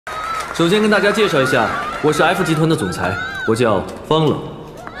首先跟大家介绍一下，我是 F 集团的总裁，我叫方冷。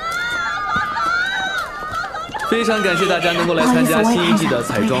非常感谢大家能够来参加新一季的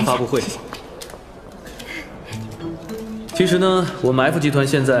彩妆发布会。其实呢，我们 F 集团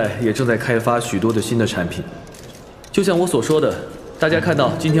现在也正在开发许多的新的产品，就像我所说的，大家看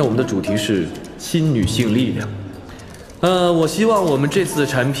到今天我们的主题是新女性力量。我希望我们这次的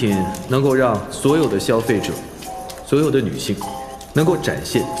产品能够让所有的消费者，所有的女性，能够展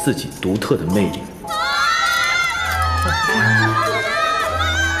现自己独特的魅力。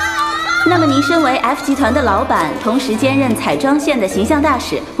那么您身为 F 集团的老板，同时兼任彩妆线的形象大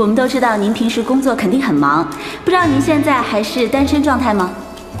使，我们都知道您平时工作肯定很忙，不知道您现在还是单身状态吗？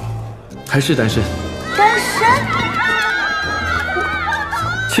还是单身。单身？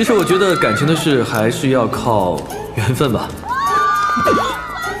其实我觉得感情的事还是要靠缘分吧。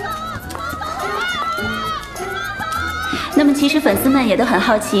那么其实粉丝们也都很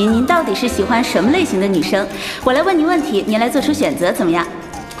好奇，您到底是喜欢什么类型的女生？我来问您问题，您来做出选择，怎么样？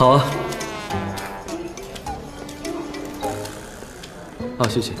好啊。好，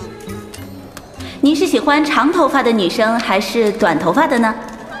谢谢。您是喜欢长头发的女生还是短头发的呢？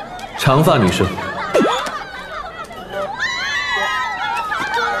长发女生。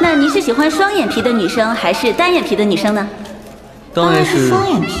那您是喜欢双眼皮的女生还是单眼皮的女生呢？当然是双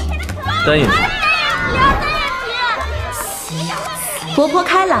眼皮。单眼皮。活泼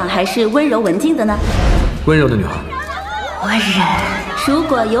开朗还是温柔文静的呢？温柔的女孩。我忍。如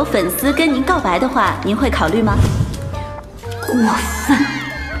果有粉丝跟您告白的话，您会考虑吗？过分。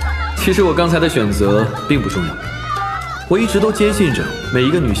其实我刚才的选择并不重要，我一直都坚信着每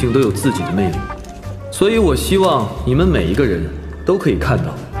一个女性都有自己的魅力，所以我希望你们每一个人都可以看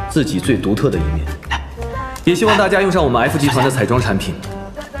到自己最独特的一面，也希望大家用上我们 F 集团的彩妆产品，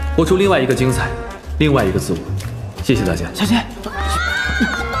活出另外一个精彩，另外一个自我。谢谢大家。小姐，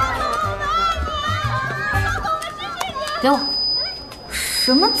给我。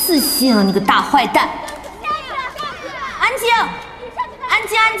什么自信啊，你个大坏蛋！安静，安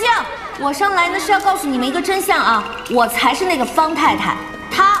静，安静！我上来呢是要告诉你们一个真相啊，我才是那个方太太，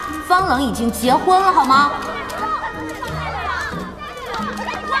她方冷已经结婚了，好吗？我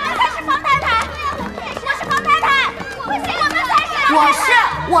们才是方太太，我是方太太，不行，我们才是。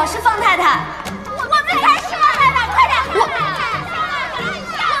我是方太太，我们才是方太太，快点！我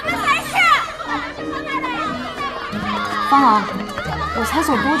们才是。方冷。我才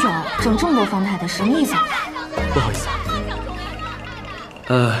走多久，整这么多方太太，什么意思啊？不好意思。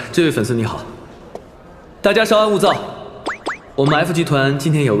这位粉丝你好，大家稍安勿躁。我们 F 集团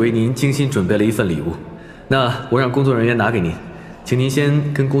今天有为您精心准备了一份礼物，那我让工作人员拿给您，请您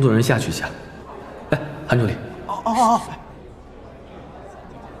先跟工作人员下去一下。来，韩助理。哦。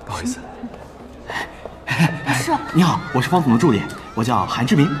不好意思。是。你好，我是方总的助理，我叫韩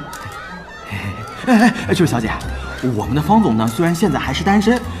志明。这位小姐。我们的方总呢，虽然现在还是单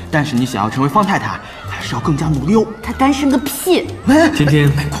身，但是你想要成为方太太，还是要更加努力哦。他单身个屁！今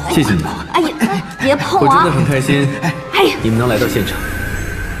天谢谢你们。哎呀，别碰我！我真的很开心，哎呀，你们能来到现场，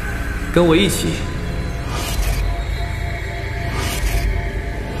跟我一起。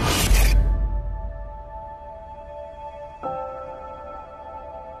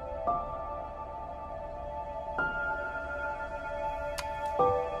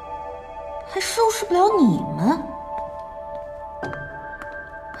还收拾不了你们。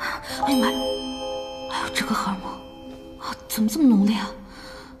哎呀妈呀！哎呦，这个荷尔蒙啊，怎么这么浓烈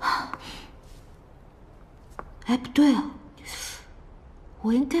啊？哎，不对啊，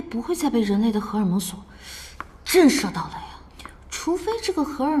我应该不会再被人类的荷尔蒙所震慑到了呀，除非这个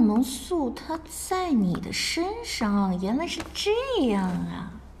荷尔蒙素它在你的身上。原来是这样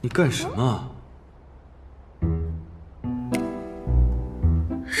啊！你干什么？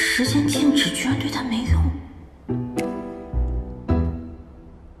时间静止居然对他没用。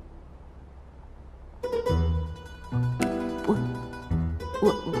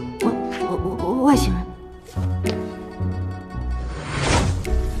我外星人。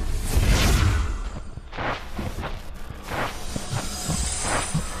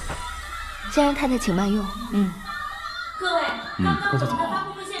先生太太，请慢用。各位，刚刚我们的发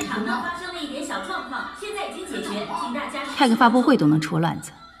布会现场呢发生了一点小状况，现在已经解决，请大家。开个发布会都能出乱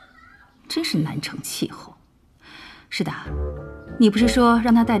子，真是难成气候。是的，你不是说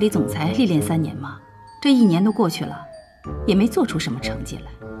让他代理总裁历练3年吗？这1年都过去了，也没做出什么成绩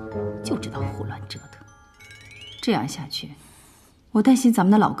来，就知道胡乱折腾。这样下去，我担心咱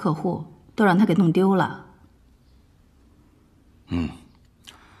们的老客户都让他给弄丢了。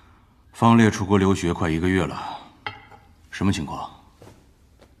方烈出国留学快1个月了，什么情况？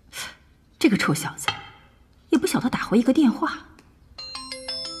这个臭小子，也不晓得打回一个电话。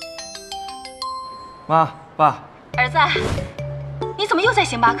妈，爸，儿子，你怎么又在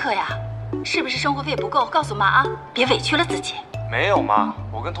星巴克呀？是不是生活费不够？告诉妈啊，别委屈了自己。没有妈，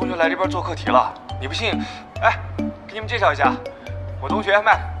我跟同学来这边做课题了。你不信？哎，给你们介绍一下，我同学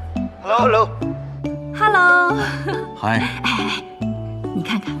麦。Hello。嗨。哎，你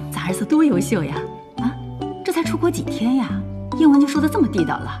看看咱儿子多优秀呀！啊，这才出国几天呀，英文就说得这么地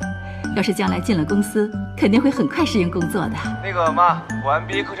道了。要是将来进了公司，肯定会很快适应工作的。那个妈，我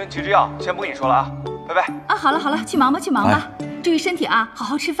MBA 课程急着要，先不跟你说了啊，拜拜。啊，好了好了，去忙吧去忙吧，注意身体啊，好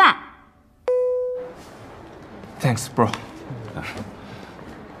好吃饭。Thanks, bro。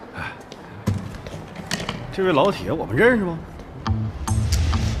这位老铁，我们认识吗？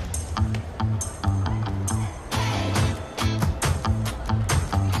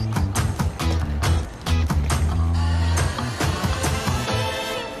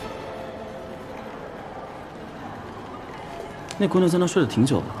那姑娘在那睡得挺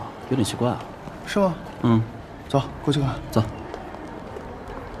久的了，有点奇怪啊。是吗？嗯，走，过去看。走。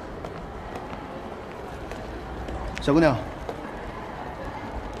小姑娘，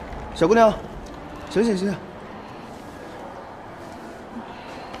小姑娘，醒醒醒醒！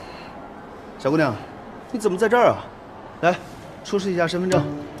小姑娘，你怎么在这儿啊？来，出示一下身份证。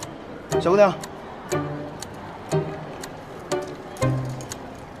小姑娘，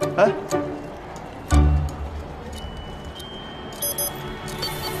来。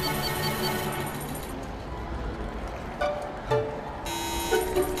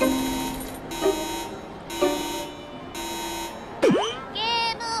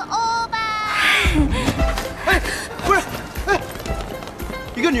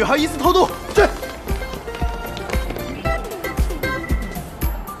一个女孩疑似偷渡，追！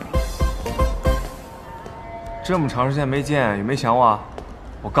这么长时间没见，有没有想我啊？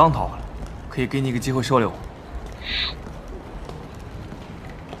我刚逃回来，可以给你一个机会收留我。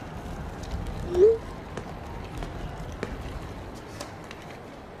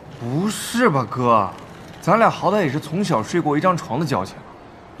不是吧，哥？咱俩好歹也是从小睡过一张床的交情，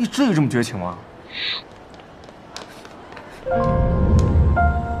你至于这么绝情吗？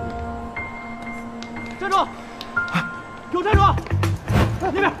站住！给我站住！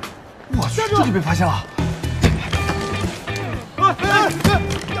那边！我去，这就被发现了！站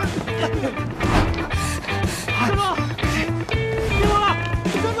住！别跑了！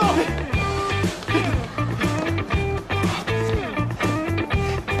站住！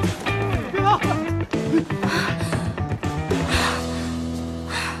别跑！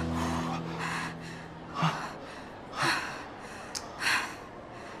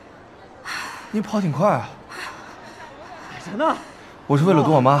你跑挺快啊！人呢？我是为了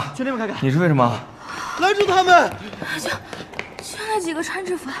躲我妈。去那边看看。你是为什么？拦住他们！就那几个穿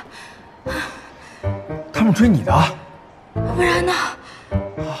制服，他们追你的？不然呢？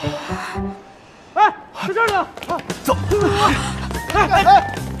哎，在这儿呢！走。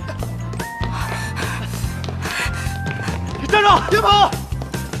哎！站住！别跑！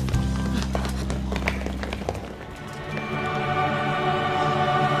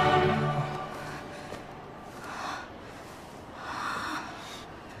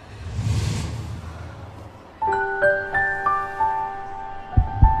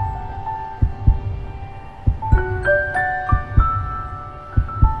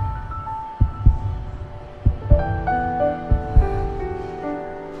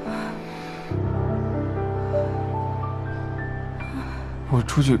我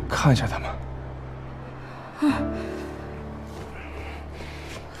出去看一下他们。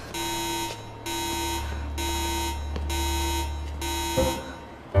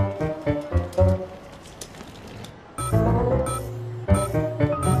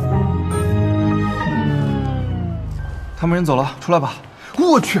他们人走了，出来吧。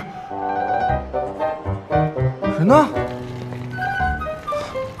我去，人呢？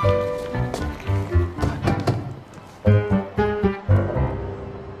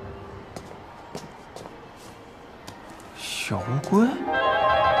小乌龟？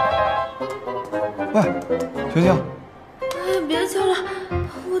喂，醒醒！哎，别敲了，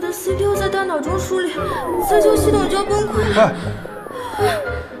我的 CPU 在大脑中梳理，再敲系统就要崩溃了。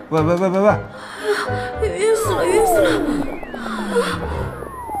喂！哎呀，晕死了，晕死了！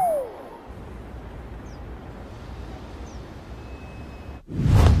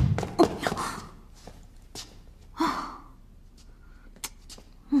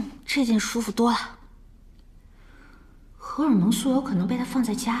这件舒服多了。荷尔蒙素有可能被他放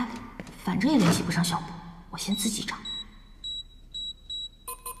在家里，反正也联系不上小布，我先自己找。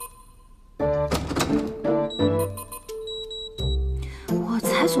我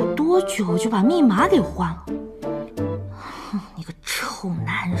才走多久就把密码给换了？哼，你个臭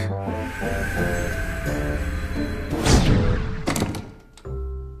男人！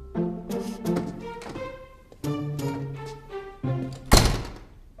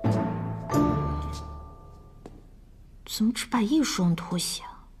怎么只摆一双拖鞋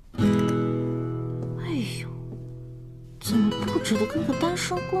啊？哎呦，怎么布置的跟个单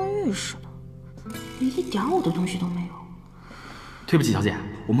身公寓似的，一点我的东西都没有。对不起，小姐，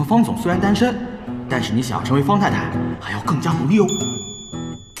我们方总虽然单身，但是你想要成为方太太，还要更加努力哦。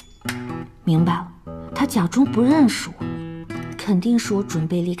明白了，他假装不认识我，肯定是我准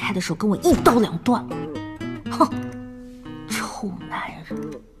备离开的时候跟我一刀两断。哼，臭男人！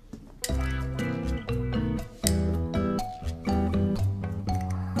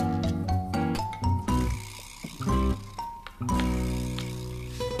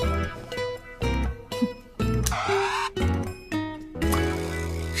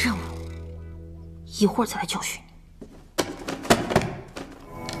任务，一会儿再来教训你。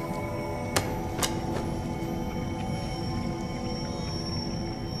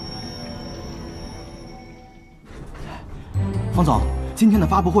方总，今天的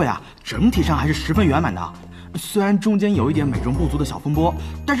发布会啊，整体上还是十分圆满的。虽然中间有一点美中不足的小风波，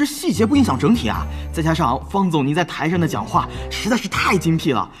但是细节不影响整体啊。再加上方总您在台上的讲话实在是太精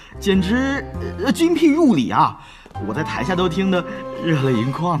辟了，简直精辟入里啊！我在台下都听得热泪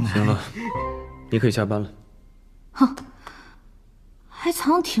盈眶的。行了，你可以下班了。哼，还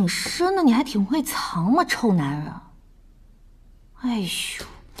藏得挺深的，你还挺会藏嘛，臭男人！哎呦，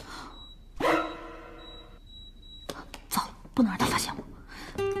糟了，不能让他发现我。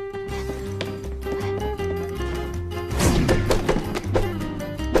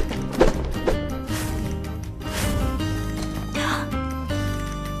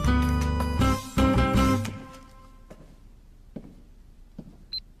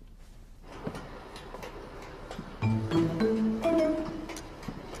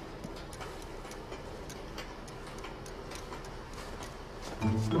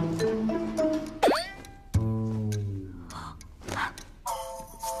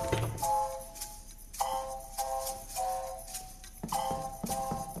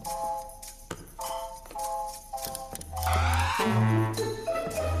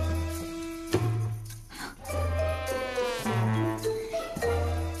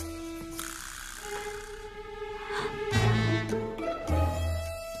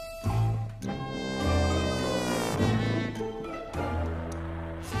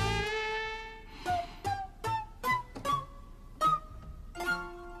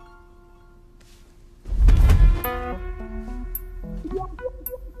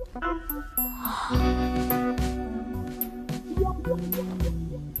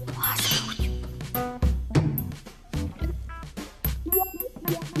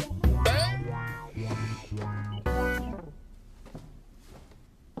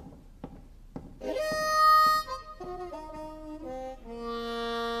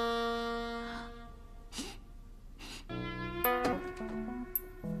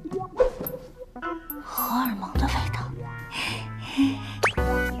荷尔蒙的味道。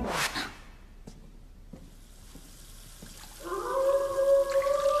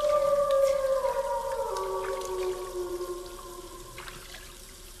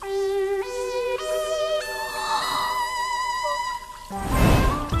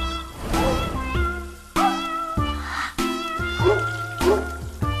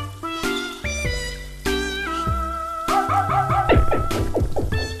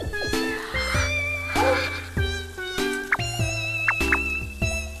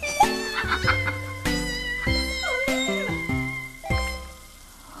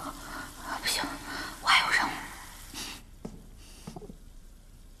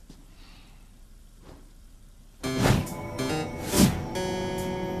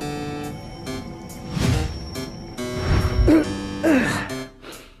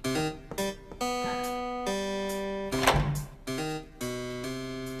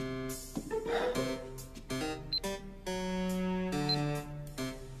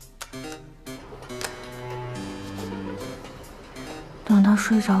等他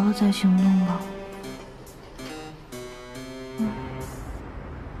睡着了再行动吧。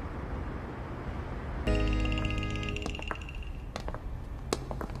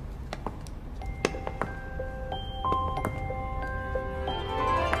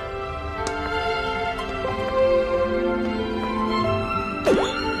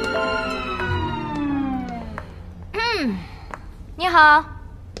你好。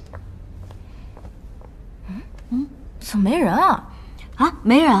怎么没人啊？啊，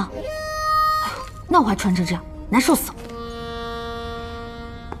没人啊！哎呦，那我还穿成这样，难受死了。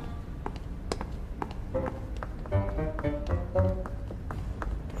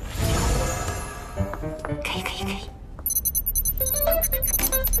可以可以可以。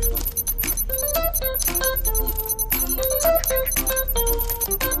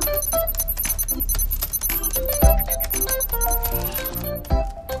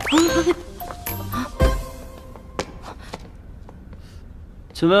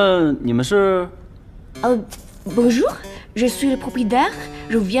请问你们是Bonjour, je suis le propriétaire.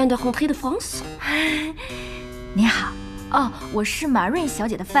 Je viens de rentrer de France. 你好，哦，我是马瑞小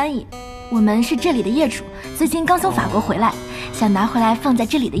姐的翻译，我们是这里的业主，最近刚从法国回来，想拿回来放在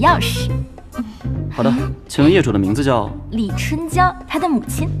这里的钥匙。好的，请问业主的名字叫李春娇，她的母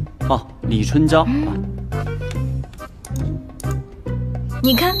亲。哦，李春娇。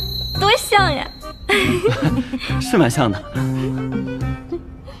你看，多像呀！是蛮像的。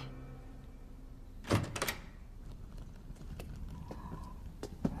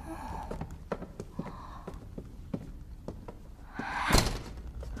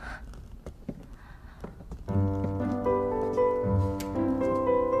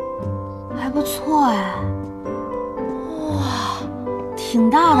还不错哎，哇，挺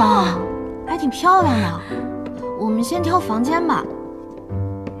大的，还挺漂亮的。我们先挑房间吧。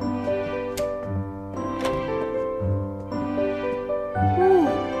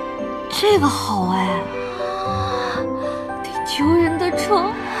这个好哎，地球人的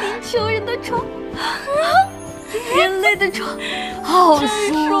床，地球人的床，人类的床，好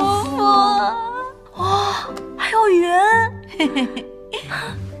舒服啊！哇，还有云，嘿嘿嘿。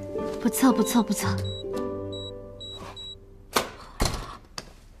不错不错不错，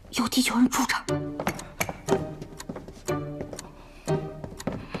有地球人住这儿。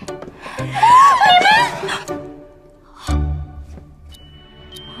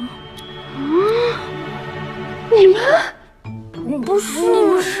你们不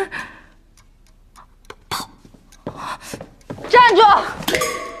是，跑！站住！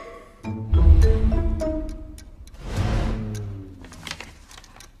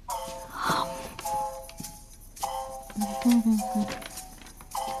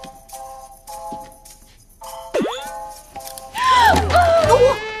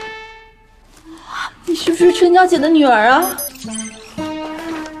你是不是春娇姐的女儿啊？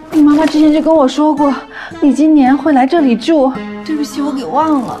你妈妈之前就跟我说过，你今年会来这里住。对不起，我给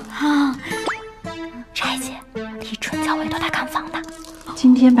忘了。啊，柴姐，替春娇委托她看房的。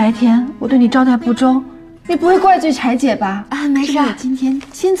今天白天我对你招待不周，你不会怪罪柴姐吧？啊，没事。这是我今天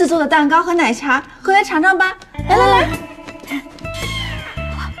亲自做的蛋糕和奶茶，回来尝尝吧。来来来，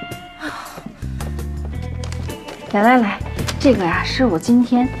来来来，这个呀是我今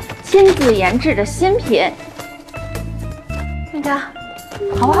天亲自研制的新品。那个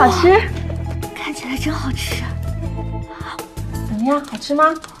好不好吃？看起来真好吃。怎么样，好吃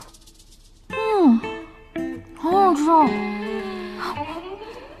吗？好好吃哦！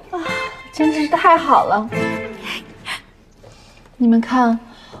啊，真是太好了！你们看，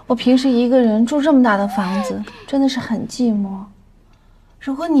我平时一个人住这么大的房子，真的是很寂寞。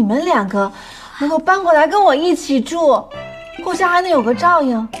如果你们两个能够搬过来跟我一起住，互相还能有个照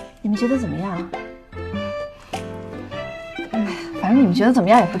应，你们觉得怎么样？哎呀，反正你们觉得怎么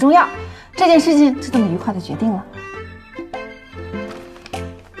样也不重要，这件事情就这么愉快的决定了。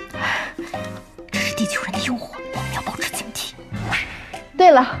这是地球人的诱惑，我们要保持警惕。对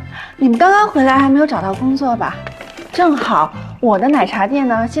了，你们刚刚回来还没有找到工作吧？正好我的奶茶店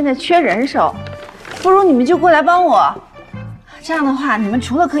呢现在缺人手，不如你们就过来帮我。这样的话，你们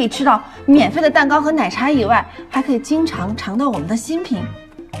除了可以吃到免费的蛋糕和奶茶以外，还可以经常尝到我们的新品。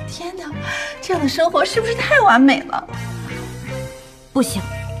天哪，这样的生活是不是太完美了？不行，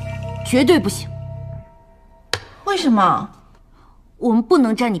绝对不行。为什么？我们不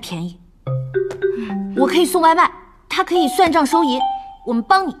能占你便宜。我可以送外卖，他可以算账收银，我们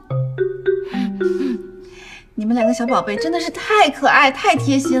帮你。你们两个小宝贝真的是太可爱、太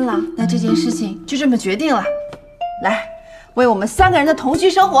贴心了。那这件事情就这么决定了。来，为我们3个人的同居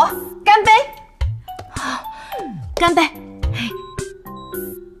生活干杯！好，干杯！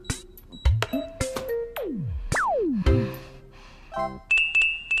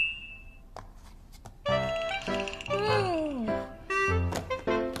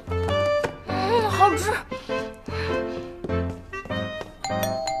好吃。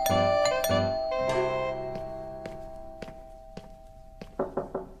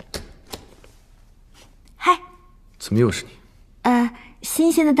嗨，怎么又是你？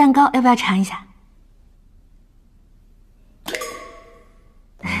新鲜的蛋糕要不要尝一下？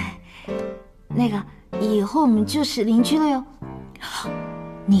那个，以后我们就是邻居了哟。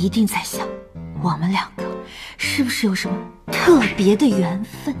你一定在想，我们两个是不是有什么特别的缘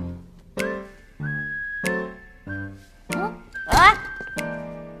分？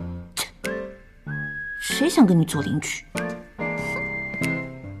谁想跟你做邻居？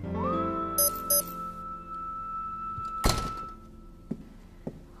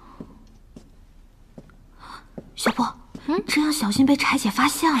小波，这样小心被柴姐发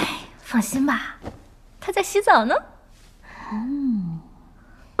现了。放心吧，她在洗澡呢。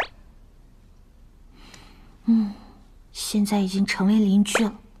现在已经成为邻居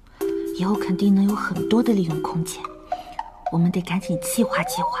了，以后肯定能有很多的利用空间。我们得赶紧计划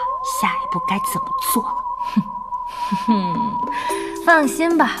计划下一步该怎么做了。放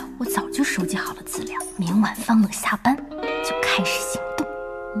心吧，我早就收集好了资料，明晚方冷下班就开始行动。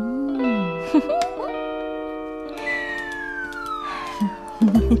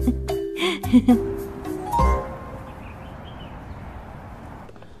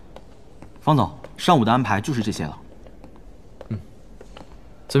方总，上午的安排就是这些了。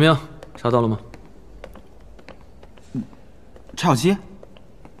怎么样？查到了吗？柴小七？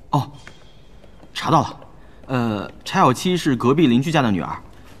哦，查到了。柴小七是隔壁邻居家的女儿，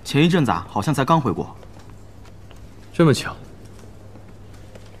前一阵子好像才刚回国。这么巧？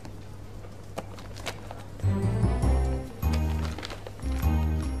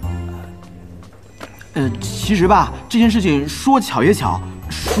其实吧，这件事情说巧也巧，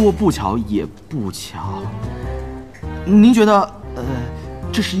说不巧也不巧。您觉得，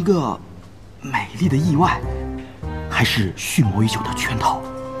这是一个美丽的意外，还是蓄谋已久的圈套？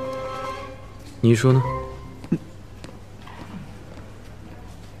你说呢？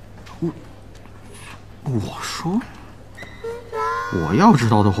我说，我要知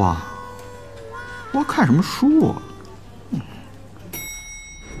道的话，我看什么书啊？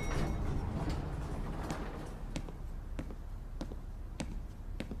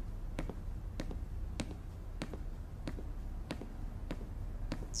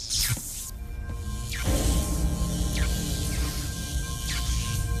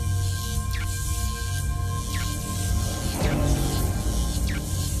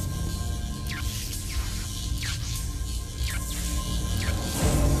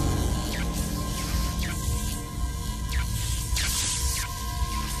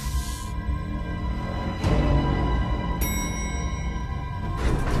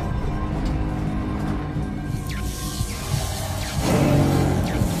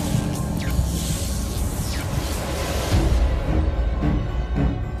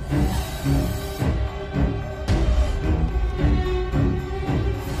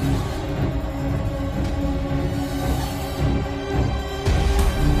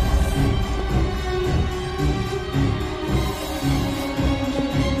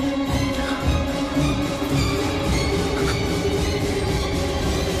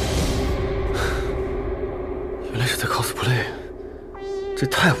这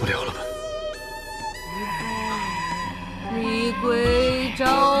太无聊了吧！厉鬼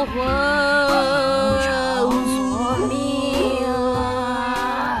招魂，无常索命啊！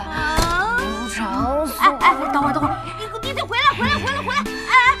无常索。哎，等会儿，你得回来！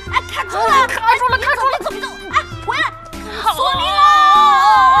哎，卡住了！你怎么走？哎，回来！索命啊！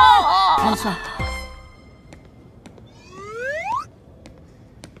没错。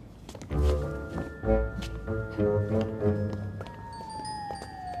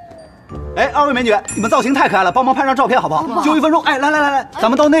哎，二位美女，你们造型太可爱了，帮忙拍张照片好不好？就1分钟。哎，来，咱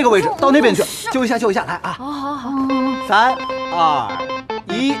们到那个位置，到那边去，就一下，来啊！好。3、2、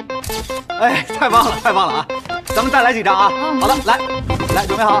1，哎，太棒了啊！咱们再来几张啊！好的，来，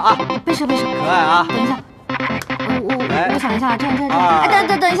准备好啊！没事，可爱啊！等一下，我想一下，这样。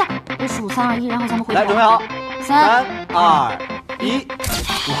哎，等一下，我数3、2、1，然后咱们回来。来，准备好，3、2、1，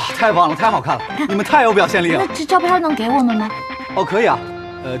哇，太棒了，太好看了，你们太有表现力了。那这照片能给我们吗？哦，可以啊。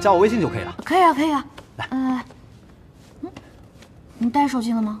加我微信就可以了。可以啊。来，你带手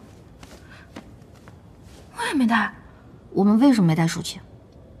机了吗？我也没带。我们为什么没带手机？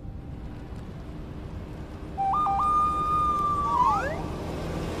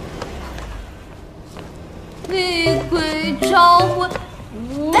厉鬼招魂，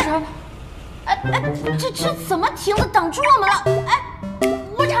无常。哎，这怎么停了？挡住我们了！哎，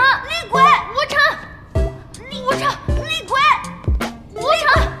无常，厉鬼，无常，厉鬼，无常，厉鬼，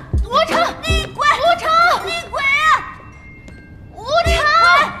无常，厉鬼啊！无常，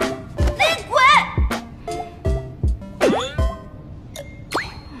厉鬼。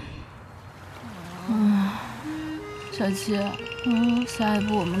小七，下一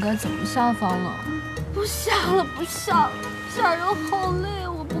步我们该怎么下房了？不下了，下人好累，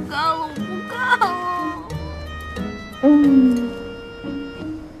我不干了。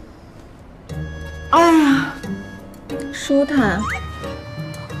哎呀，舒坦。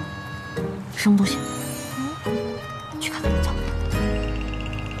什么东西？去看看，走。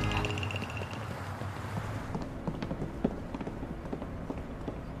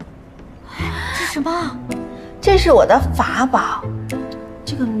什么？这是我的法宝。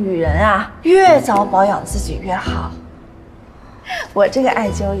这个女人啊，越早保养自己越好。我这个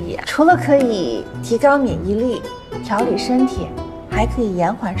艾灸仪除了可以提高免疫力、调理身体，还可以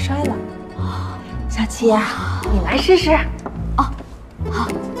延缓衰老。小七呀，你来试试。哦，好，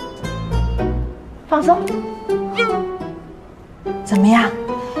放松。怎么样？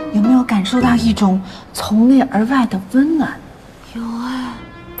有没有感受到一种从内而外的温暖？有哎。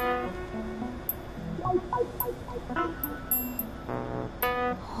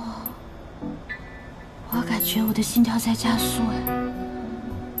我感觉我的心跳在加速哎，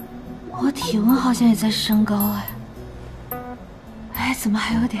我体温好像也在升高哎。哎，怎么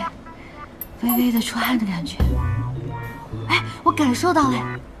还有点微微的出汗的感觉？哎，我感受到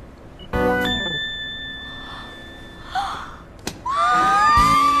了。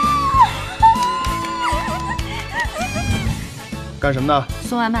干什么呢？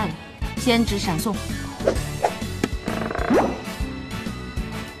送外卖的，兼职闪送。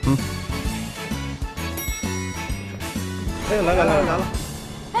嗯。哎，来了！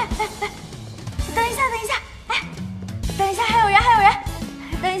哎，等一下，哎，等一下，还有人，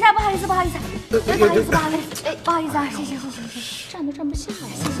等一下，不好意思，哎，不好意思啊，谢谢，站都站不下来，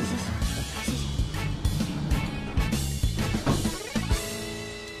谢谢。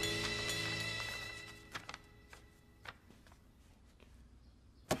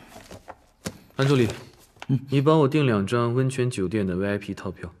安助理，你帮我订2张温泉酒店的 VIP 套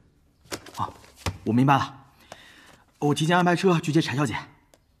票。啊，我明白了，我提前安排车去接柴小姐。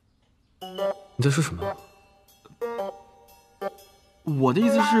你在说什么？我的意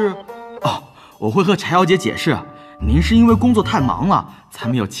思是，哦，我会和柴小姐解释，您是因为工作太忙了，才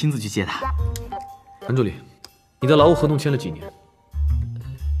没有亲自去接她。安助理，你的劳务合同签了几年？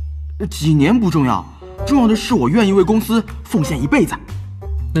几年不重要，重要的是我愿意为公司奉献一辈子。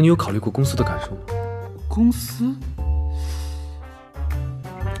那你有考虑过公司的感受吗？公司？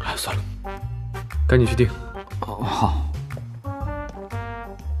哎，算了，赶紧去订。哦，好。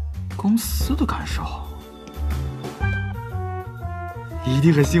公司的感受，一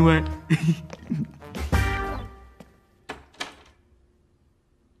定很欣慰。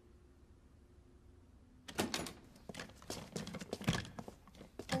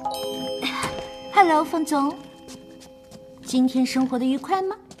Hello， 方总，今天生活的愉快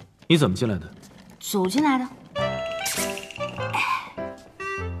吗？你怎么进来的？走进来的。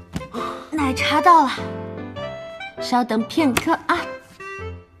奶茶到了，稍等片刻啊，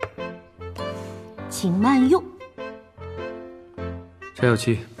请慢用。柴小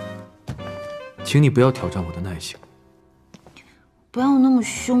七，请你不要挑战我的耐性。不要那么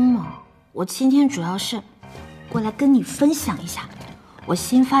凶嘛！我今天主要是过来跟你分享一下我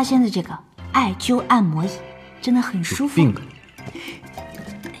新发现的这个艾灸按摩椅，真的很舒服。病啊！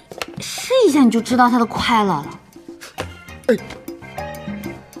试一下你就知道它的快乐了。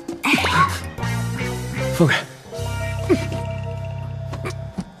放开！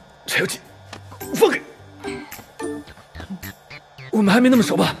柴小七，放开！我们还没那么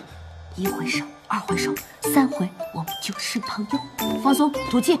熟吧？1回手，2回手，3回，我们就是朋友。放松，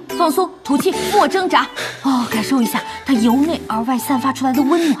吐气，放松，吐气，莫挣扎。哦，感受一下它由内而外散发出来的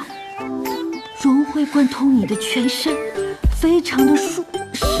温暖，融会贯通你的全身，非常的舒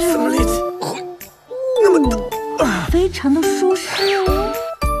适哦。非常的舒适哦。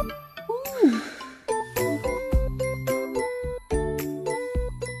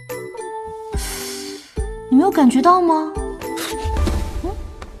你没有感觉到吗？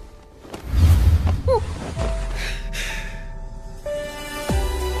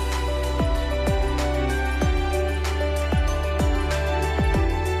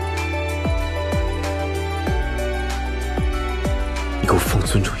你给我放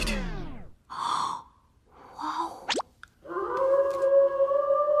尊重一点。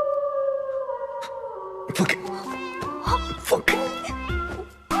放开！放开！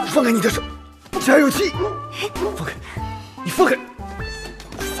放开你的手！柴小七，放开！你放开！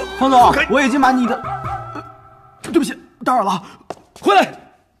方总，我已经把你的……对不起，打扰了。回来，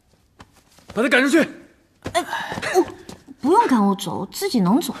把他赶出去。不用赶我走，我自己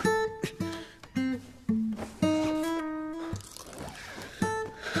能走。